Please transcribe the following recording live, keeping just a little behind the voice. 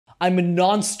I'm a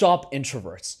non-stop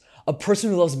introvert, a person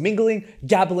who loves mingling,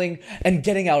 gabbling, and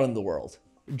getting out in the world.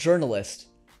 Journalist,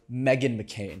 Meghan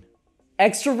McCain.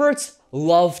 Extroverts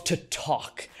love to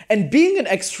talk. And being an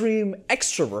extreme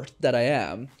extrovert that I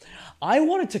am, I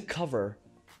wanted to cover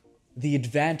the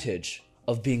advantage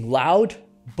of being loud,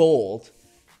 bold,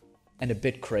 and a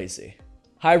bit crazy.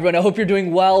 Hi everyone, I hope you're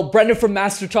doing well. Brendan from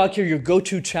Master Talk here, your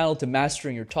go-to channel to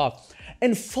mastering your talk.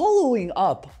 And following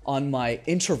up on my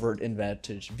introvert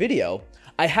advantage video,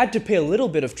 I had to pay a little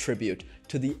bit of tribute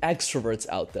to the extroverts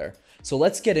out there. So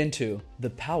let's get into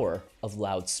the power of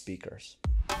loudspeakers.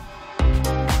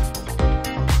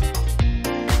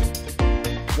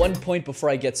 One point before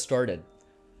I get started.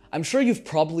 I'm sure you've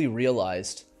probably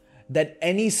realized that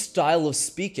any style of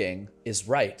speaking is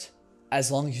right,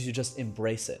 as long as you just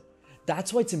embrace it.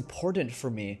 That's why it's important for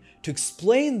me to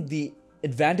explain the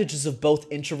advantages of both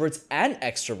introverts and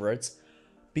extroverts,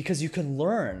 because you can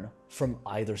learn from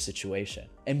either situation.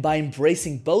 And by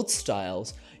embracing both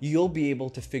styles, you'll be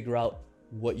able to figure out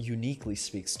what uniquely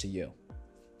speaks to you.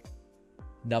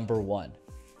 Number one,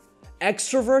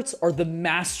 extroverts are the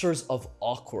masters of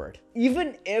awkward.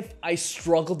 Even if I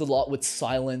struggled a lot with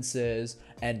silences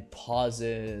and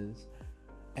pauses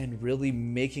and really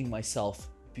making myself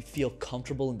feel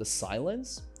comfortable in the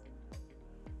silence,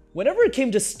 whenever it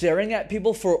came to staring at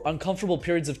people for uncomfortable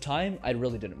periods of time, I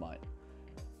really didn't mind.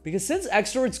 Because since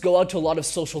extroverts go out to a lot of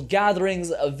social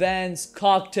gatherings, events,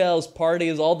 cocktails,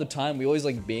 parties all the time, we always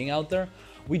like being out there,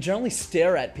 we generally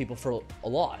stare at people for a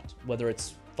lot, whether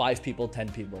it's 5 people, 10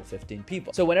 people, 15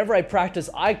 people. So whenever I practice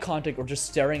eye contact or just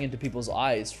staring into people's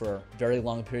eyes for very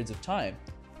long periods of time,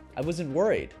 I wasn't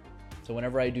worried. So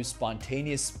whenever I do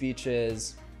spontaneous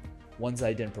speeches, ones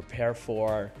I didn't prepare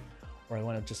for, or I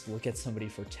want to just look at somebody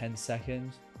for 10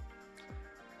 seconds,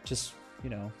 just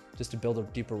to build a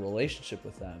deeper relationship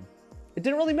with them, it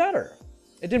didn't really matter.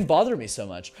 It didn't bother me so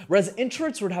much. Whereas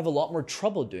introverts would have a lot more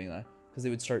trouble doing that because they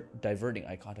would start diverting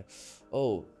eye contact.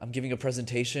 Oh, I'm giving a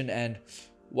presentation and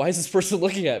why is this person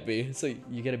looking at me? So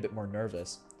you get a bit more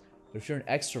nervous. But if you're an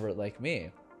extrovert like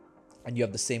me and you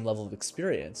have the same level of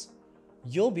experience,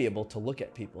 you'll be able to look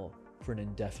at people for an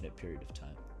indefinite period of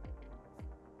time.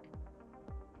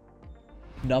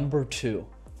 Number 2,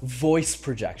 voice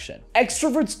projection.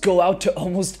 Extroverts go out to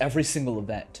almost every single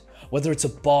event, whether it's a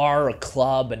bar, a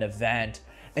club, an event,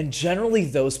 and generally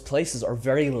those places are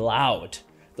very loud.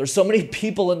 There's so many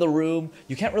people in the room,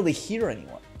 you can't really hear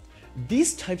anyone.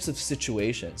 These types of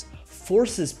situations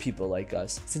forces people like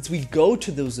us, since we go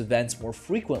to those events more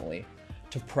frequently,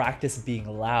 to practice being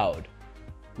loud.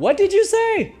 What did you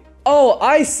say? Oh,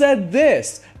 I said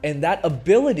this. And that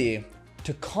ability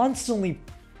to constantly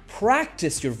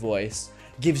practice your voice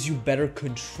gives you better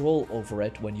control over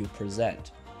it when you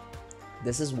present.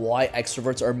 This is why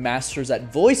extroverts are masters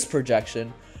at voice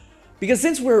projection, because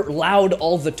since we're loud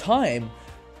all the time,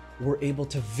 we're able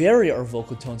to vary our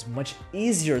vocal tones much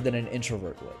easier than an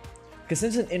introvert would. Because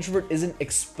since an introvert isn't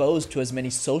exposed to as many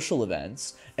social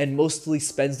events and mostly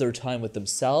spends their time with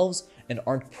themselves and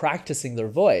aren't practicing their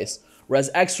voice, whereas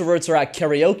extroverts are at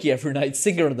karaoke every night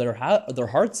singing their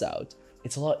hearts out,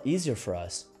 it's a lot easier for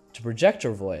us to project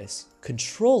our voice,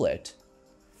 control it,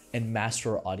 and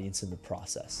master our audience in the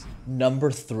process.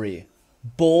 Number 3,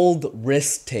 bold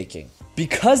risk-taking.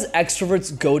 Because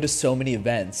extroverts go to so many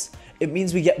events, it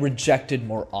means we get rejected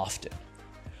more often.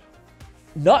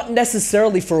 Not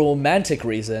necessarily for romantic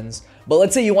reasons, but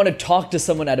let's say you want to talk to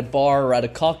someone at a bar or at a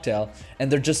cocktail, and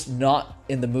they're just not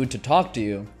in the mood to talk to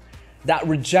you. That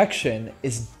rejection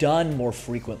is done more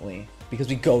frequently because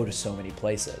we go to so many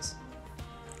places.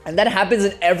 And that happens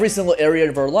in every single area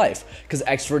of our life, because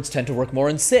extroverts tend to work more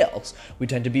in sales. We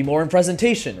tend to be more in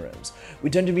presentation rooms.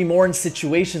 We tend to be more in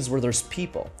situations where there's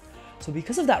people. So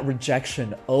because of that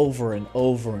rejection over and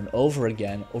over and over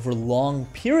again, over long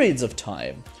periods of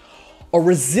time, our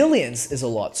resilience is a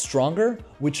lot stronger,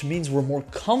 which means we're more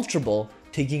comfortable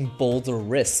taking bolder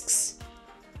risks.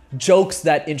 Jokes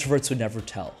that introverts would never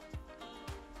tell.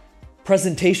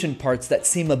 Presentation parts that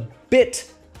seem a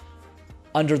bit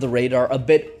under the radar, a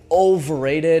bit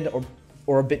overrated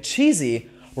or a bit cheesy,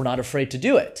 we're not afraid to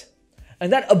do it.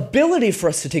 And that ability for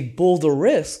us to take bolder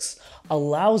risks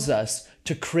allows us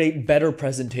to create better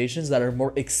presentations that are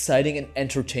more exciting and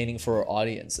entertaining for our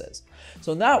audiences.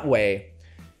 So in that way,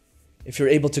 if you're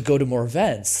able to go to more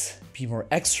events, be more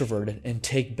extroverted, and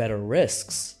take better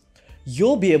risks,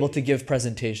 you'll be able to give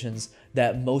presentations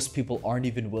that most people aren't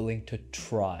even willing to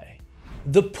try.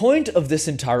 The point of this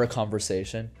entire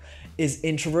conversation is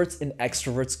introverts and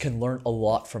extroverts can learn a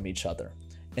lot from each other.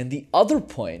 And the other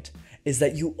point is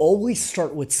that you always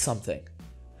start with something.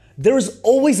 There is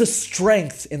always a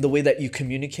strength in the way that you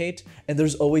communicate, and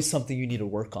there's always something you need to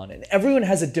work on. And everyone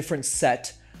has a different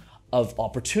set of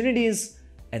opportunities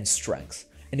and strengths.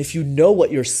 And if you know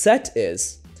what your set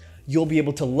is, you'll be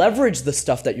able to leverage the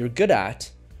stuff that you're good at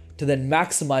to then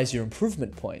maximize your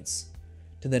improvement points,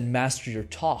 to then master your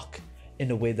talk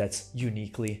in a way that's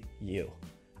uniquely you.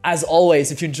 As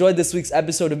always, if you enjoyed this week's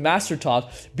episode of Master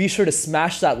Talk, be sure to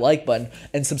smash that like button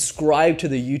and subscribe to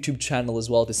the YouTube channel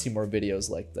as well to see more videos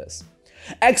like this.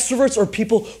 Extroverts are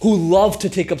people who love to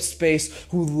take up space,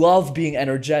 who love being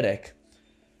energetic,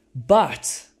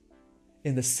 but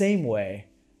in the same way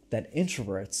that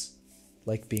introverts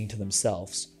like being to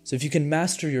themselves. So if you can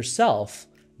master yourself,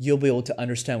 you'll be able to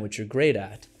understand what you're great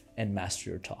at and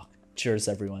master your talk. Cheers,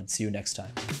 everyone. See you next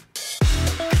time.